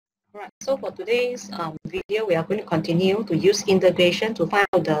Alright, so for today's video, we are going to continue to use integration to find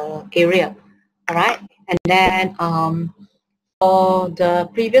out the area. Alright, and then for the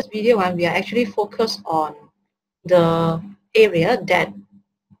previous video, we are actually focused on the area that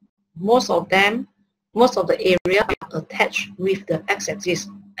most of the area are attached with the x-axis,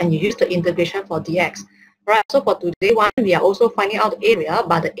 and you use the integration for dx. Right, so for today one, we are also finding out the area,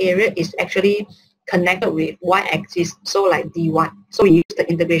 but the area is actually connected with y-axis, so like dy. So we use the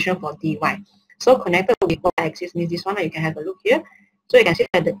integration for dy. So connected with y-axis means this one, you can have a look here. So you can see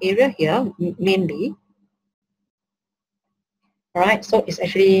that the area here mainly, alright, so it's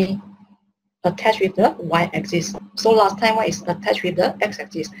actually attached with the y-axis. So last time y is attached with the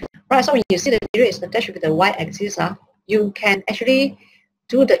x-axis. Right, so when you see the area is attached with the y-axis, you can actually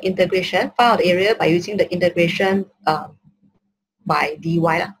do the integration, find out the area by using the integration by dy.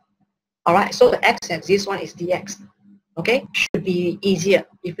 Alright, so the x-axis one is dx. Okay, should be easier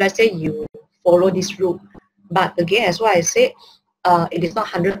if let's say you follow this rule. But again, as what I said, it is not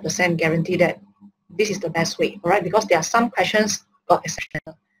 100% guaranteed that this is the best way, alright, because there are some questions got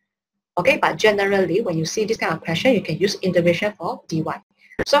exceptional. Okay, but generally, when you see this kind of question, you can use integration for dy.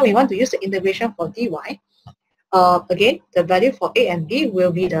 So we want to use the integration for dy. Again, the value for a and b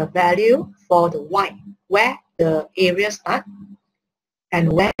will be the value for the y, where the area starts and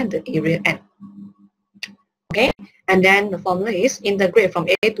where the area ends. Okay, and then the formula is integrate from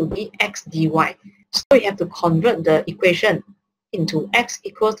a to b x dy. So you have to convert the equation into x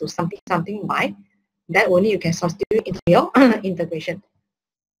equals to something something y. That only you can substitute into your integration.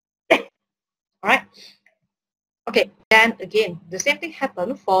 Alright. Okay, then again, the same thing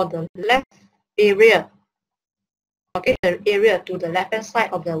happened for the left area. Okay, the area to the left hand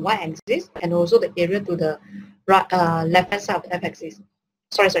side of the y-axis and also the area to the right, left hand side of the x-axis.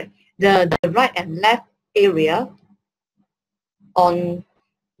 Sorry. The right and left area on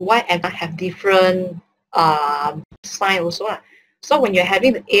y-axis have different sign also. So when you're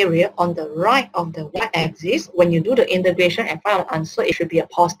having the area on the right of the y-axis, when you do the integration and find an answer, it should be a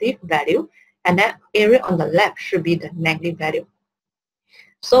positive value, and that area on the left should be the negative value.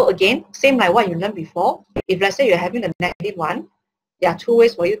 So again, same like what you learned before. If let's say you're having the negative one, there are two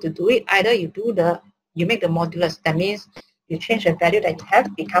ways for you to do it. Either you make the modulus. That means you change the value that you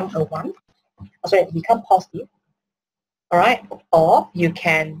have become a 1. Sorry, become positive. Alright, or you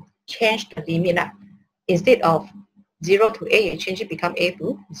can change the limit. Instead of 0 to a, you change it become a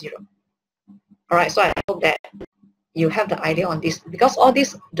to 0. Alright, so I hope that you have the idea on this, because all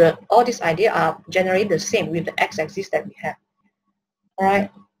these ideas are generally the same with the x-axis that we have.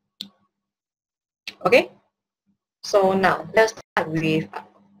 Alright. Okay. So now let's start with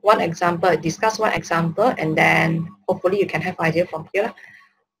one example, discuss one example, and then hopefully you can have idea from here.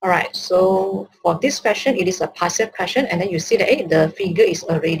 Alright, so for this question, it is a partial question, and then you see that the figure is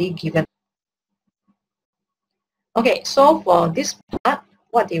already given. Okay, so for this part,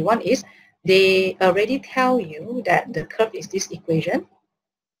 what they want is, they already tell you that the curve is this equation.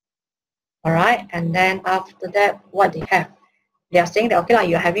 Alright, and then after that, what they have? They are saying that, okay,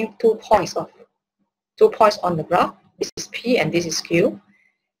 you're having 2 points on the graph. This is P and this is Q.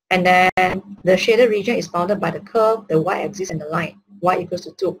 And then the shaded region is bounded by the curve, the y-axis, and the line. Y equals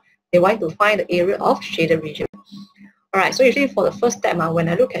to 2. They want to find the area of shaded region. Alright, so usually for the first step, when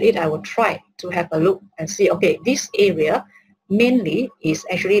I look at it, I will try to have a look and see, okay, this area mainly is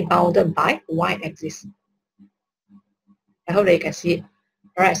actually bounded by y-axis. I hope that you can see it.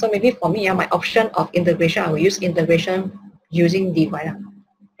 Alright, so maybe for me, my option of integration, I will use integration using dy.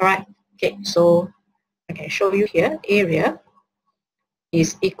 Alright, okay, so I can show you here, area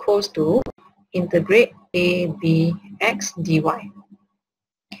is equals to integrate a b x dy.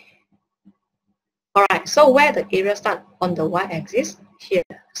 Alright, so where the area starts on the y-axis? Here.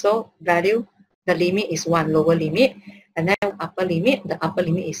 So value, the limit is 1, lower limit, and then upper limit, the upper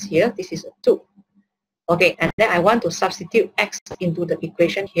limit is here, this is a 2. Okay, and then I want to substitute x into the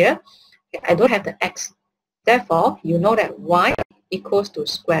equation here. Okay, I don't have the x. Therefore, you know that y equals to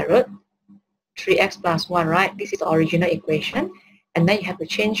square root 3x plus 1, right? This is the original equation. And then you have to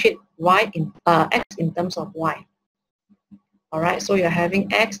change it x in terms of y. Alright, so you're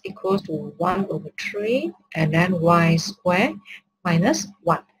having x equals to 1 over 3 and then y squared minus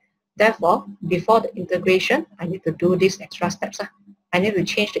 1. Therefore, before the integration, I need to do these extra steps. I need to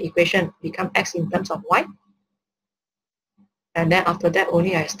change the equation, become x in terms of y. And then after that,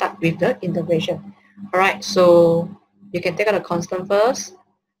 only I start with the integration. Alright, so you can take out the constant first,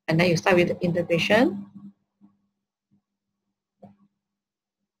 and then you start with the integration.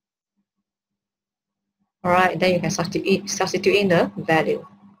 Alright, then you can substitute in the value.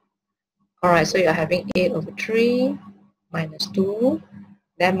 Alright, so you're having 8 over 3 minus 2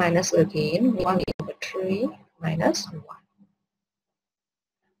 then minus again 1 over 3 minus 1.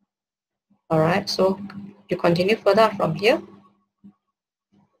 Alright, so you continue further from here.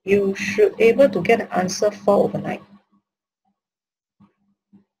 You should be able to get an answer 4 over 9.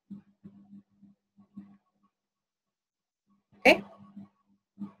 Okay.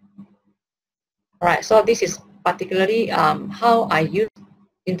 Alright, so this is particularly how I use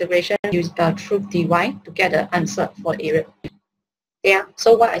integration through dy to get the answer for area. Yeah,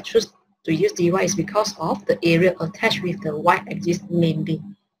 so why I choose to use dy is because of the area attached with the y-axis mainly.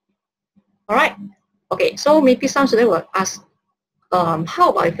 Alright, okay, so maybe some students will ask, how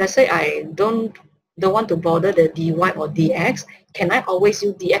about if let's say I don't want to bother the dy or dx, can I always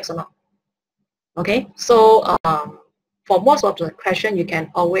use dx or not? Okay, so for most of the question, you can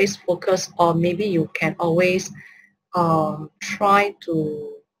always focus, or maybe you can always try to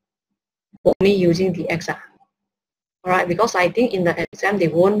only using dx. Alright, because I think in the exam they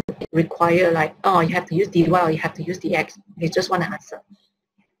won't require like, oh, you have to use dy or you have to use dx. They just want to answer.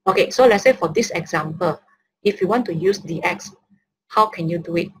 Okay, so let's say for this example, if you want to use dx, how can you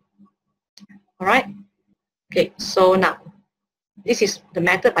do it? Alright, okay, so now this is the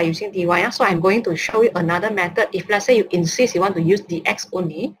method by using dy. So I'm going to show you another method. If let's say you insist you want to use dx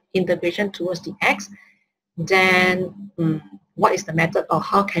only, integration towards dx, then what is the method or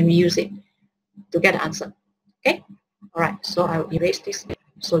how can we use it to get the answer? Okay, all right, so I'll erase this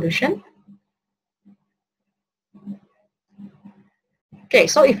solution. Okay,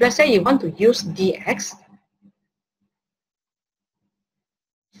 so if let's say you want to use dx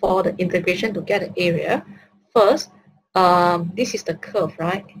for the integration to get the area, first, this is the curve,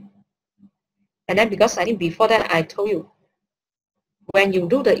 right? And then because I think before that I told you, when you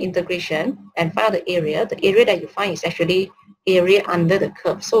do the integration and find the area that you find is actually area under the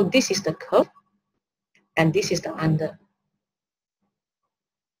curve. So this is the curve and this is the under.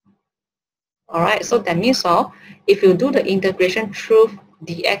 Alright, so that means if you do the integration through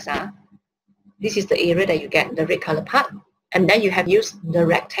dx, this is the area that you get, the red color part. And then you have used the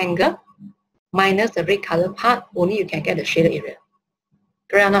rectangle minus the red color part, only you can get the shaded area.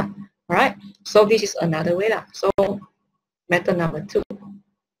 Correct or not? Alright, so this is another way. So method number 2.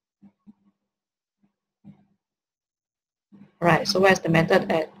 Alright, so where's the method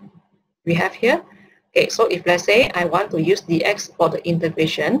that we have here? Okay, so if let's say I want to use dx for the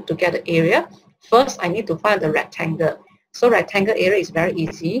integration to get the area, first I need to find the rectangle. So rectangle area is very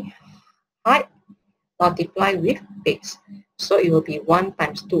easy. Height multiply with base. So it will be 1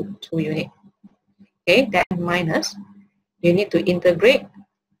 times 2 unit. Okay, then minus, you need to integrate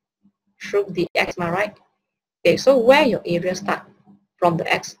through the x, am I right? Okay, so where your area start from the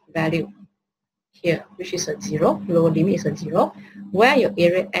x value here, which is a 0, lower limit is a 0, where your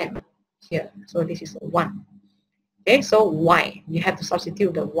area end here, so this is a 1. Okay, so y, you have to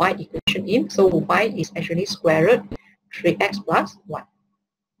substitute the y equation in, so y is actually square root 3x plus 1.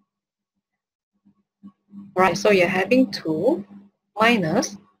 Alright, so you're having 2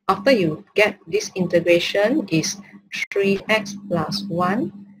 minus, after you get this integration is 3x plus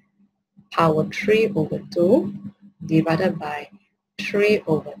 1 power 3 over 2 divided by 3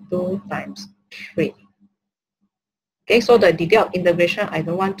 over 2 times 3. Okay, so the detail of integration, I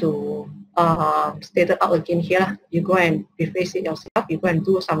don't want to state it out again here. You go and rephrase it yourself. You go and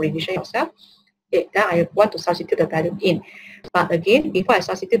do some revision yourself. Okay, then I want to substitute the value in. But again, before I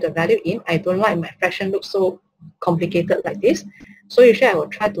substitute the value in, I don't like my fraction look so complicated like this. So usually I will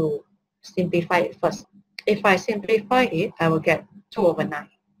try to simplify it first. If I simplify it, I will get 2 over 9.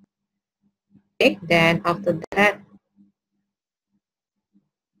 Okay, then after that,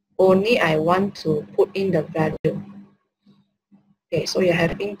 only I want to put in the value. Okay, so you're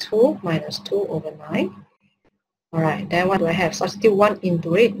having 2 minus 2 over 9. Alright, then what do I have? Substitute 1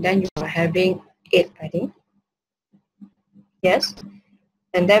 into it, then you are having 8, I think. Yes.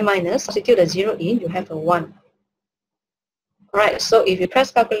 And then minus, substitute the 0 in, you have a 1. Alright, so if you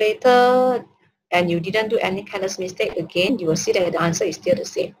press calculator and you didn't do any careless mistake again, you will see that the answer is still the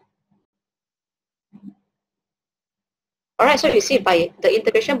same. Alright, so you see by the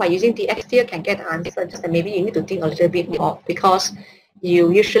integration by using dx here can get the answer, just that maybe you need to think a little bit more because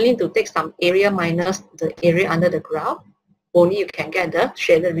you usually need to take some area minus the area under the graph. Only you can get the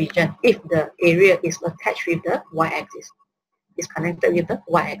shaded region if the area is attached with the y-axis. Is connected with the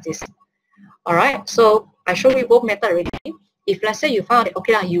y-axis. Alright, so I showed you both methods already. If let's say you found that,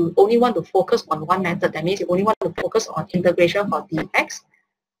 okay, you only want to focus on one method, that means you only want to focus on integration for dx,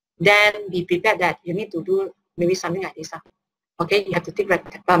 then be prepared that you need to do maybe something like this. Okay, you have to take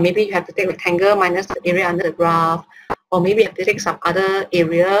maybe you have to take rectangle minus the area under the graph, or maybe you have to take some other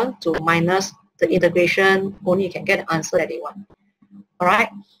area to minus the integration, only you can get the answer that they want. All right.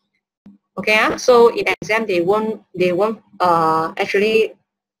 Okay. So in exam, they won't actually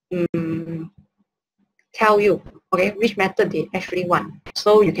tell you, okay, which method they actually want.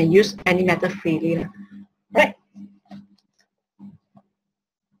 So you can use any method freely. Right.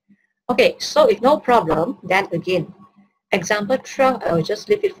 Okay. So if no problem, then again, example 12, I will just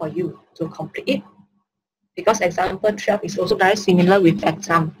leave it for you to complete it, because example 12 is also very similar with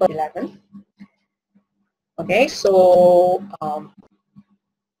example 11. Okay, so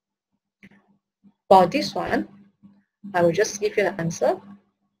for this one, I will just give you the answer.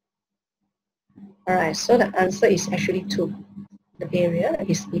 Alright, so the answer is actually 2. The area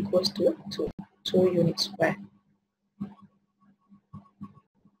is equals to 2 units square.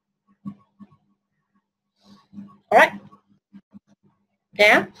 Alright?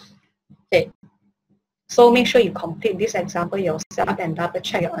 Yeah? Okay. So make sure you complete this example yourself and double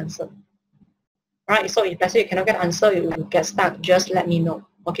check your answer. Alright, so if let's say you cannot get answer, you get stuck, just let me know.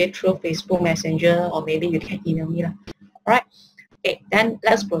 Okay, through Facebook Messenger, or maybe you can email me. Alright? Okay, then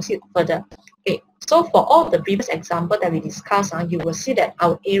let's proceed further. Okay, so for all the previous example that we discussed, you will see that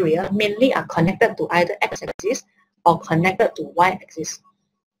our area mainly are connected to either x-axis or connected to y-axis.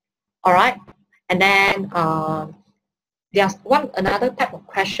 All right, and then there's another type of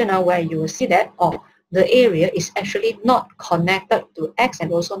question where you will see that the area is actually not connected to x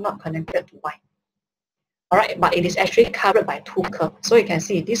and also not connected to y. All right, but it is actually covered by 2 curves. So you can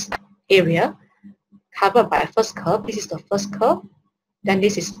see this area covered by a first curve. This is the first curve. Then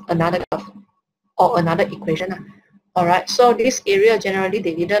this is another curve or another equation. All right, so this area generally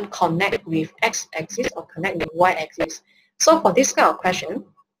they didn't connect with x-axis or connect with y-axis. So for this kind of question,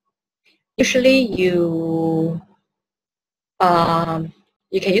 usually you can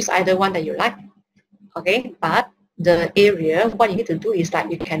use either one that you like. Okay, but the area, what you need to do is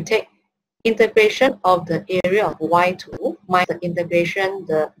that you can take integration of the area of y2 minus the integration,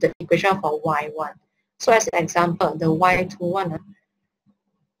 the equation for y1. So as an example, the y2 one,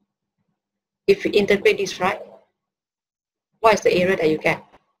 if you integrate this, right, what is the area that you get?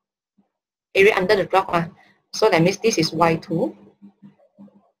 Area under the block. So that means this is y2.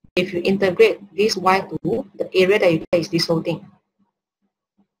 If you integrate this y2, the area that you get is this whole thing.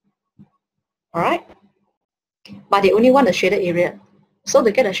 Alright? But they only want the shaded area. So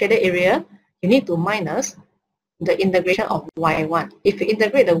to get the shaded area, you need to minus the integration of y1. If you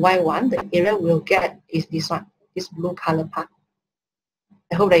integrate the y1, the area we'll get is this one, this blue color part.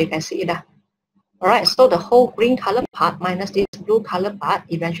 I hope that you can see it. Alright, so the whole green color part minus this blue color part,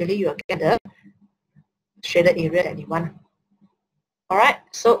 eventually you will get the shaded area that you want. Alright,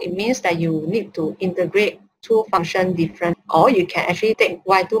 so it means that you need to integrate 2 functions different, or you can actually take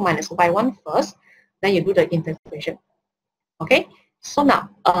y2 minus y1 first, then you do the integration. Okay, so now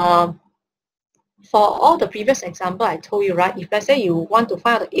for all the previous example I told you, right, if let's say you want to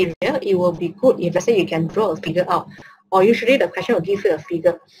find out the area, it will be good if let's say you can draw a figure out, or usually the question will give you a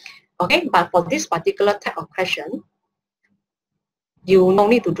figure. Okay, but for this particular type of question, you don't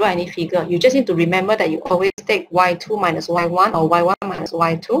need to draw any figure. You just need to remember that you always take y2 minus y1 or y1 minus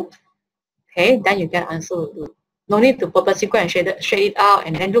y2. Okay, then you get answer will do. No need to purposely go and shade it out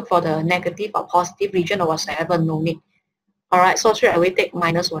and then look for the negative or positive region or whatsoever. No need. Alright, so straight away take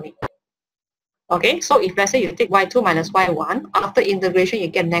minus only. Okay, so if let's say you take y2 minus y1, after integration you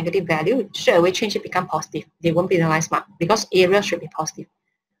get negative value, straight away change it become positive. They won't penalize mark because area should be positive.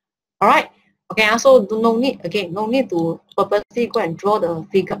 Alright, okay, so no need, again, no need to purposely go and draw the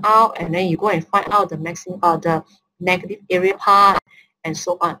figure out and then you go and find out the maximum the negative area part and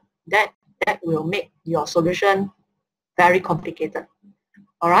so on. That will make your solution very complicated.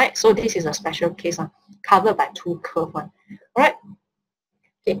 Alright, so this is a special case covered by 2 curves. Alright.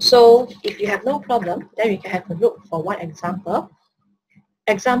 Okay, so if you have no problem, then we can have a look for one example.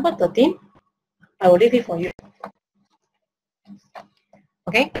 Example 13, I will leave it for you.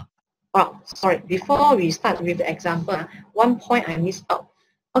 Okay. Oh, sorry. Before we start with the example, one point I missed out.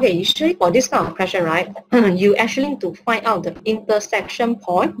 Okay, usually for this kind of question, right, you actually need to find out the intersection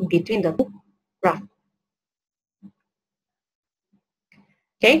point between the 2 graphs.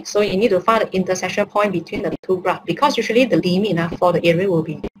 Okay, so you need to find the intersection point between the 2 graphs because usually the limit for the area will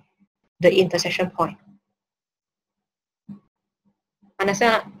be the intersection point.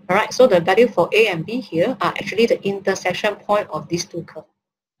 Understand? Alright, so the value for A and B here are actually the intersection point of these 2 curves.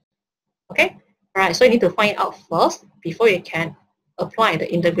 Okay? Alright, so you need to find it out first before you can apply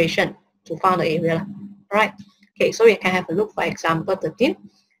the integration to find the area. Alright, okay, so you can have a look for example 13.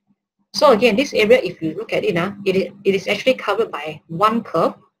 So again, this area, if you look at it, it is actually covered by 1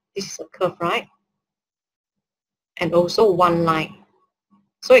 curve. This is a curve, right? And also 1 line.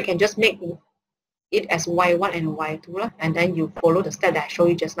 So you can just make it as y1 and y2, and then you follow the step that I showed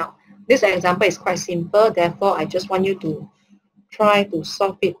you just now. This example is quite simple, therefore I just want you to try to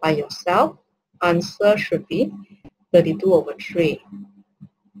solve it by yourself. Answer should be 32/3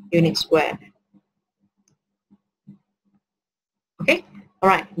 unit square. Okay, all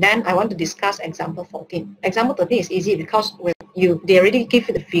right, then I want to discuss example 14. Example 13 is easy because when they already give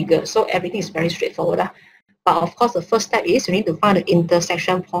you the figure, so everything is very straightforward. But of course, the first step is you need to find the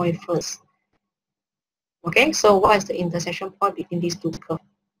intersection point first. Okay, so what is the intersection point between these two curves?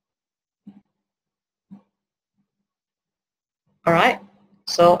 All right,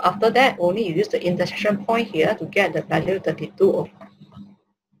 so after that, only you use the intersection point here to get the value 32.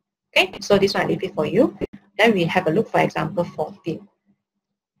 Okay, so this one I leave it for you. Then we have a look for example 14.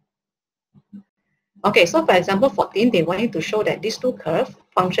 Okay, so for example 14, they want you to show that these two curves,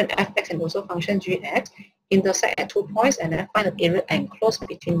 function fx and also function gx, intersect at 2 points and then find the area enclosed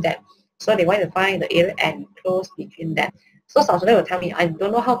between them. So they want you to find the area enclosed between them. So some student will tell me, I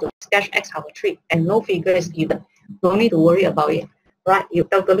don't know how to sketch x power 3 and no figure is given. No need to worry about it. Right? You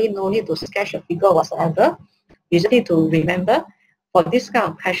totally no need to sketch a figure whatsoever. You just need to remember, for this kind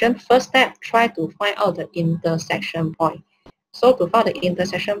of question, first step, try to find out the intersection point. So to find the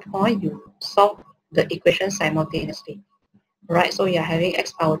intersection point, you solve the equation simultaneously. Right, so you're having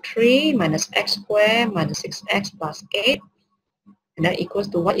x power 3 minus x squared minus 6x plus 8. And that equals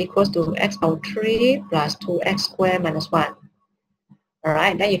to what? Equals to x power 3 plus 2x squared minus 1.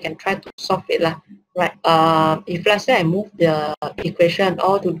 Alright, then you can try to solve it. Right, if let's say I move the equation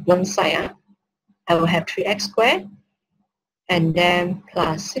all to one side, I will have 3x squared and then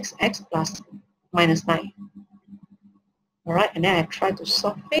plus 6x plus minus 9. Alright, and then I try to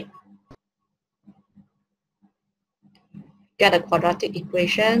solve it. Get a quadratic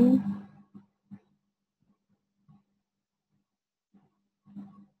equation.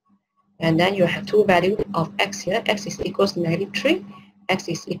 And then you have two values of x here. X is equals to -3, x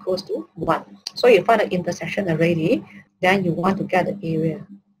is equals to 1. So you find the intersection already, then you want to get the area.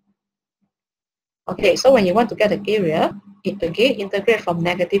 Okay, so when you want to get the area, again, integrate from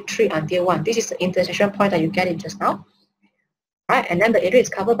 -3 until 1. This is the intersection point that you get it just now. Right, and then the area is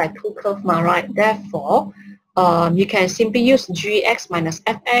covered by two curves, right? Therefore, you can simply use gx minus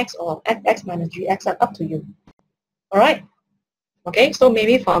fx or fx minus gx, up to you. All right. Okay, so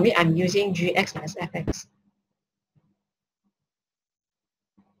maybe for me, I'm using gx minus fx.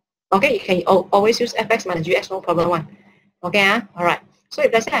 Okay, you can always use fx minus gx, no problem one. Okay, all right. So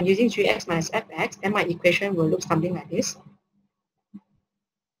if let's say I'm using gx minus fx, then my equation will look something like this.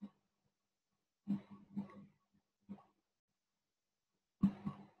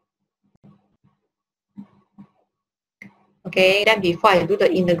 Okay, then before I do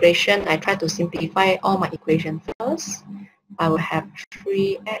the integration, I try to simplify all my equations first. I will have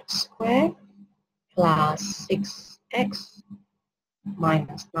 3x squared plus 6x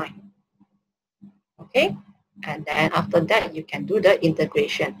minus 9. Okay, and then after that, you can do the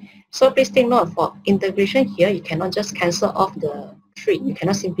integration. So please take note, for integration here, you cannot just cancel off the 3. You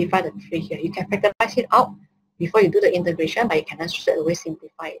cannot simplify the 3 here. You can factorize it out before you do the integration, but you cannot straight away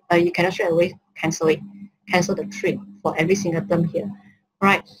simplify it. You cannot straight away cancel it. Cancel the 3 for every single term here.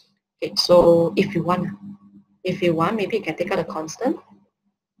 Right. Okay, so if you want, maybe you can take out a constant.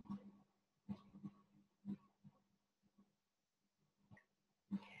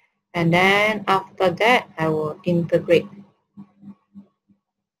 And then after that, I will integrate.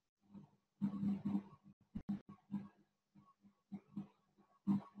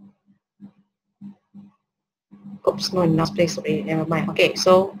 Oops, no enough place already, never mind. Okay,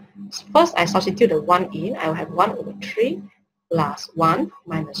 so first I substitute the 1 in. I will have 1/3 plus 1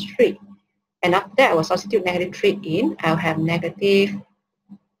 minus 3. And after that, I will substitute -3 in. I'll have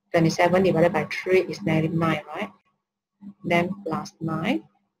 -27 divided by 3 is -9, right? Then plus 9,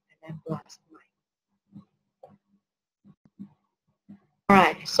 and then plus 9.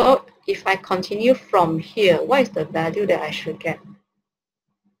 Alright, so if I continue from here, what is the value that I should get?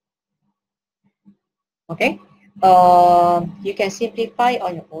 Okay, you can simplify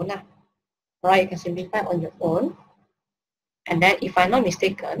on your own. Right, you can simplify on your own. And then if I'm not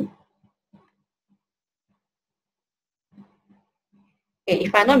mistaken,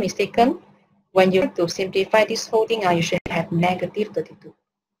 if I'm not mistaken, when you have to simplify this whole thing, you should have -32.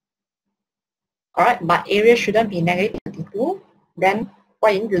 Alright, but area shouldn't be -32. Then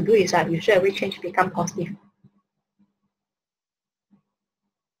what you need to do is you should always change become positive.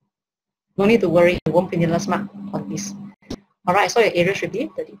 No need to worry, you won't penalize mark on this. Alright, so your area should be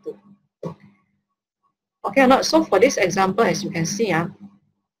 32. Okay or not? So for this example, as you can see,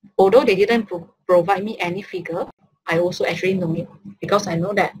 although they didn't provide me any figure, I also actually know it, because I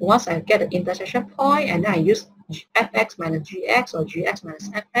know that once I get the intersection point and then I use fx minus gx or gx minus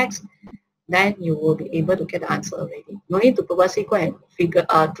fx, then you will be able to get the answer already. No need to purposely go and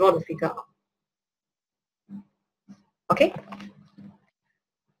draw the figure out. Okay.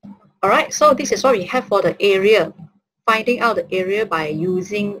 All right. So this is what we have for the area. Finding out the area by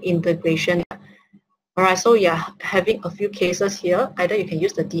using integration. All right. So you're having a few cases here. Either you can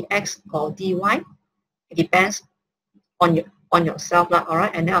use the dx or dy. It depends on yourself, all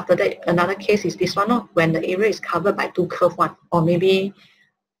right. And then after that, another case is this one, when the area is covered by two curved one, or maybe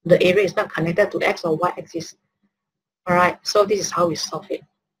the area is not connected to x or y axis. All right, so this is how we solve it.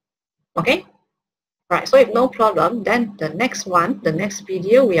 Okay, right. So if no problem, then the next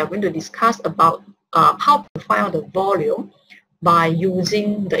video, we are going to discuss about how to find out the volume by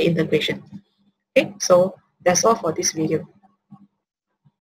using the integration. Okay, so that's all for this video.